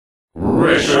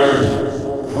Richard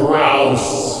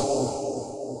Rouse.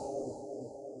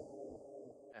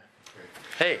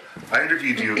 Hey. I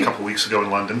interviewed you a couple weeks ago in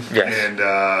London. Yes.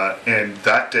 And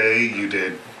that day you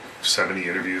did 70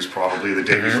 interviews probably. The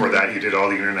day before that you did all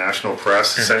the international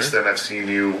press. Since then I've seen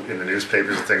you in the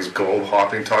newspapers and things globe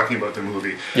hopping talking about the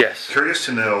movie. Yes. Curious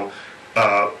to know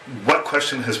what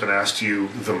question has been asked you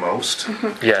the most?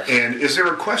 Yes. And is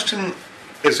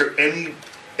there any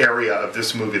area of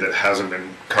this movie that hasn't been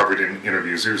covered in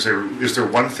interviews? Is there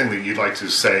one thing that you'd like to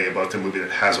say about the movie that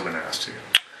hasn't been asked to you?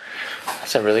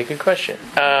 That's a really good question.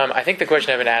 I think the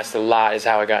question I've been asked a lot is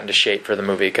how I got into shape for the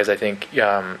movie, because I think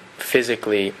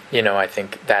physically, I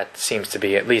think that seems to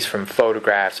be, at least from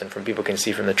photographs and from people can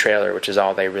see from the trailer, which is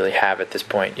all they really have at this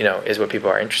point, is what people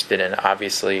are interested in.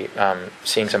 Obviously,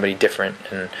 seeing somebody different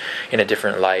and in a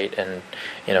different light, and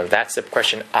that's the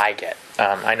question I get.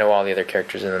 I know all the other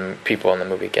characters and the people in the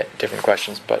movie get different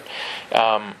questions, but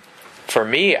for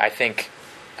me, I think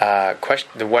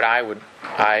what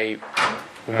I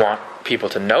want people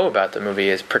to know about the movie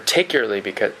is particularly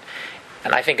because,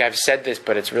 and I think I've said this,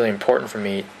 but it's really important for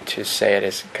me to say it,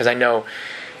 is because I know,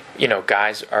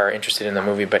 guys are interested in the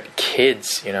movie, but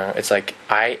kids, it's like,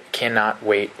 I cannot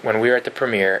wait. When we were at the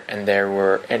premiere, and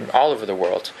all over the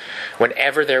world,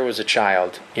 whenever there was a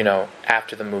child,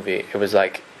 after the movie, it was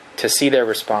like, to see their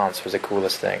response was the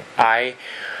coolest thing. I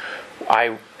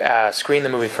screened the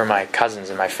movie for my cousins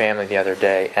and my family the other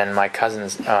day, and my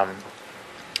cousins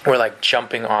were like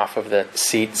jumping off of the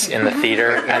seats in the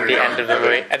theater at the end of the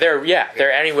movie.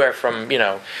 They're anywhere from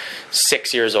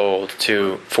 6 years old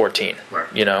to 14.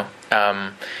 Right.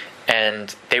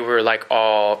 And they were like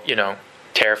all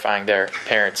terrifying their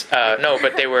parents. No,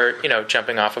 but they were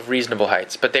jumping off of reasonable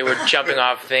heights. But they were jumping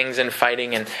off things and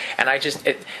fighting, and I just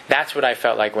that's what I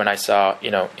felt like when I saw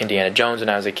Indiana Jones when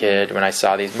I was a kid. When I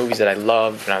saw these movies that I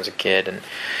loved when I was a kid, and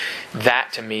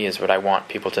that to me is what I want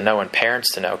people to know and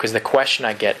parents to know, because the question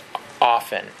I get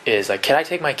often is like, can I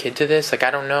take my kid to this? Like,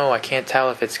 I don't know, I can't tell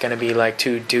if it's going to be like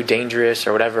too dangerous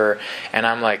or whatever. And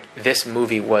I'm like, this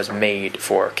movie was made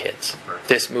for kids.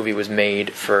 This movie was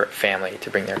made for family to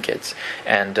bring their kids,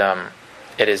 and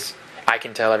it is. I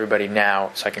can tell everybody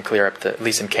now, so I can clear up at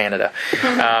least in Canada,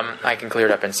 I can clear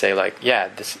it up and say like, yeah,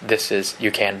 this is,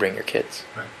 you can bring your kids.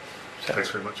 Right. So, thanks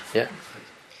very much. Yeah.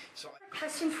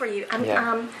 Question for you.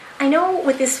 I know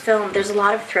with this film, there's a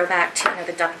lot of throwback to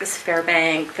the Douglas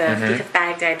Fairbank, the Thief of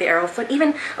Baghdad, the Arrow flick,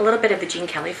 even a little bit of the Gene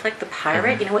Kelly flick, The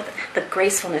Pirate. With the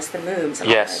gracefulness, the moves. And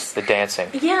all this. The dancing.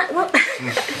 Yeah, well,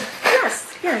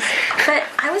 yes. But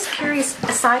I was curious,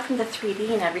 aside from the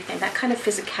 3D and everything, that kind of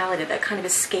physicality, that kind of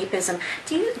escapism,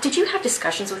 did you have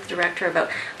discussions with the director about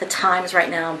the times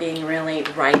right now being really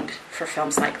ripe for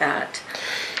films like that?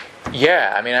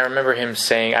 Yeah, I mean, I remember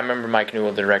Mike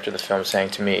Newell, the director of the film,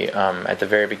 saying to me at the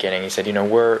very beginning, he said,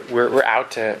 we're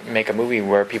out to make a movie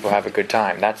where people have a good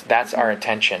time. That's our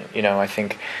intention. I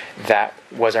think that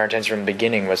was our intention from the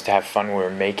beginning, was to have fun when we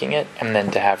were making it, and then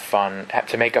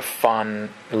to make a fun,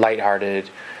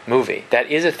 lighthearted movie that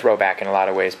is a throwback in a lot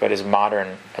of ways, but is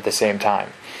modern at the same time.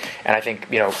 And I think,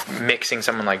 mixing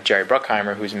someone like Jerry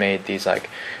Bruckheimer, who's made these like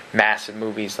massive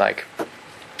movies like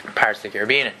Pirates of the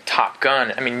Caribbean and Top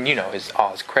Gun, I mean,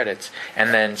 all his credits,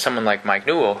 and then someone like Mike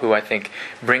Newell, who I think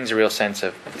brings a real sense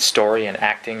of story and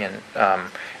acting and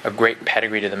a great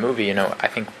pedigree to the movie, I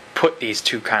think put these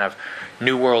two kind of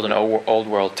new world and old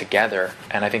world together,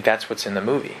 and I think that's what's in the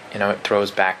movie. It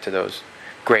throws back to those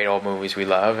great old movies we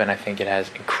love, and I think it has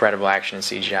incredible action and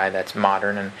CGI that's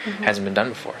modern and hasn't been done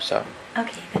before. So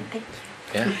okay, then thank you.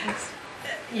 Yeah. Thanks.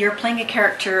 You're playing a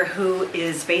character who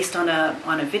is based on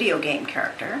a video game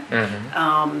character.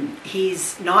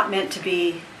 He's not meant to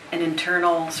be an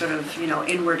internal sort of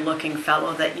inward-looking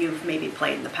fellow that you've maybe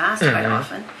played in the past quite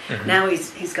often. Now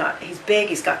he's big,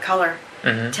 he's got color.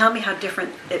 Tell me how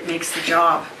different it makes the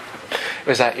job.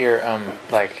 Was that your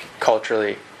like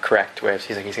culturally correct way of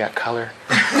he's got color?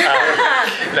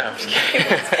 No, I'm just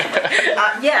kidding.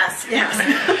 Yes.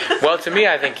 Well, to me,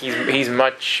 I think he's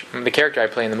much. The character I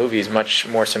play in the movie is much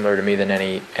more similar to me than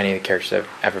any of the characters I've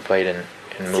ever played in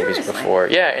movies before.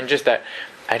 Yeah, and just that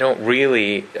I don't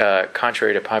really,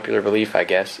 contrary to popular belief, I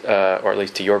guess, or at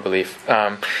least to your belief,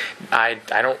 I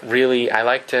don't really. I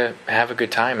like to have a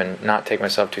good time and not take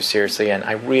myself too seriously, and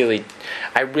I really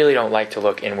don't like to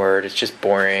look inward. It's just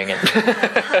boring. And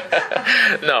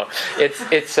no,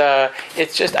 it's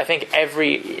just I think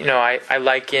I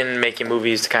liken making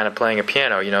movies to kind of playing a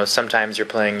piano. Sometimes you're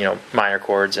playing minor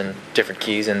chords and different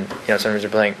keys, and sometimes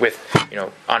you're playing with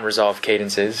unresolved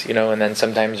cadences, and then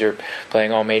sometimes you're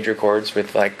playing all major chords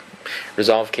with like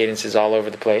resolve cadences all over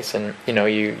the place, and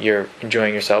you're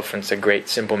enjoying yourself, and it's a great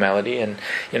simple melody. And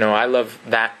I love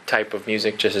that type of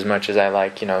music just as much as I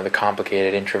like the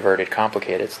complicated, introverted,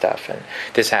 complicated stuff. And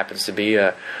this happens to be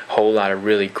a whole lot of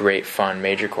really great fun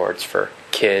major chords for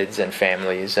kids and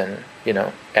families and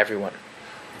everyone.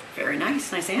 Very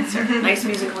nice answer. Nice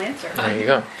musical answer. There you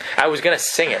go. I was gonna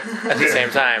sing it at the same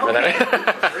time, but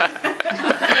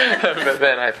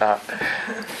then I thought,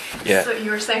 yeah. So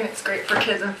you were saying it's great for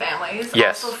kids and families.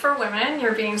 Yes. Also for women,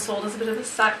 you're being sold as a bit of a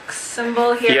sex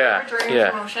symbol here during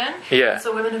promotion. Yeah.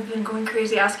 So women have been going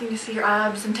crazy asking to see your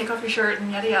abs and take off your shirt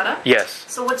and yada yada. Yes.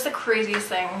 So what's the craziest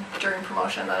thing during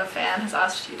promotion that a fan has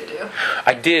asked you to do?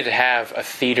 I did have a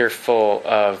theater full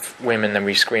of women that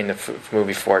we screened the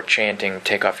movie for chanting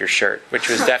 "Take off your shirt," which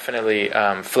was definitely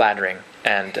flattering.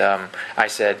 And I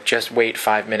said, just wait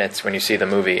 5 minutes when you see the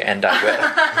movie, and I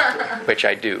will, which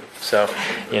I do. So,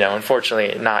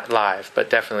 unfortunately not live, but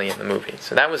definitely in the movie.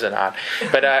 So that was an odd.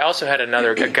 But I also had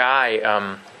a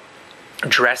guy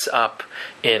dress up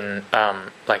in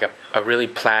like a really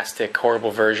plastic,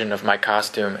 horrible version of my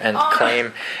costume and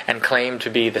claim to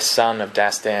be the son of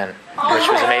Dastan, which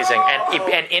was amazing,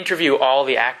 and interview all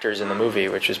the actors in the movie,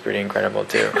 which was pretty incredible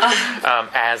too,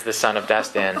 as the son of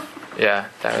Dastan. Yeah,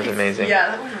 that was amazing.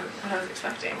 Yeah, that wasn't what I was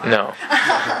expecting. No.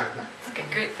 Okay,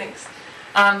 great, thanks.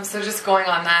 So just going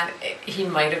on that, he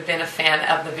might have been a fan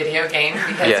of the video game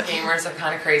because gamers are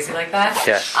kind of crazy like that.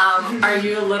 Yes. Are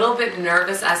you a little bit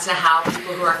nervous as to how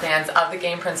people who are fans of the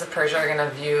game Prince of Persia are going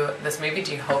to view this movie?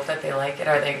 Do you hope that they like it?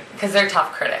 Are they, because they're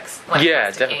tough critics when it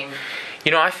comes to game?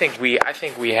 I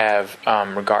think we have,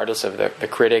 regardless of the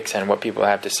critics and what people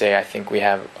have to say, I think we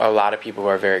have a lot of people who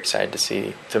are very excited to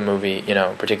see the movie,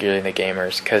 particularly the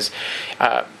gamers, because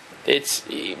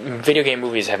video game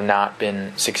movies have not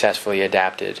been successfully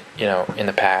adapted, in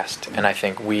the past, and I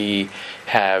think we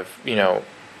have,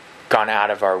 gone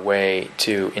out of our way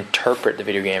to interpret the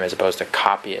video game as opposed to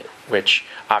copy it, which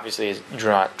obviously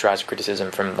draws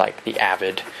criticism from like the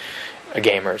avid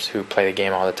gamers who play the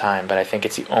game all the time. But I think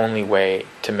it's the only way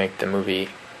to make the movie,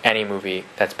 any movie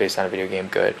that's based on a video game,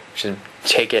 good, which is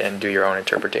take it and do your own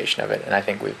interpretation of it. And I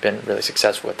think we've been really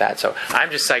successful with that. So I'm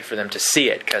just psyched for them to see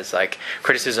it, because like,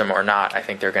 criticism or not, I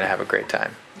think they're going to have a great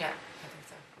time. Yeah, I think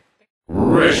so.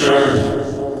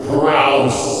 Richard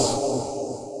Prowse.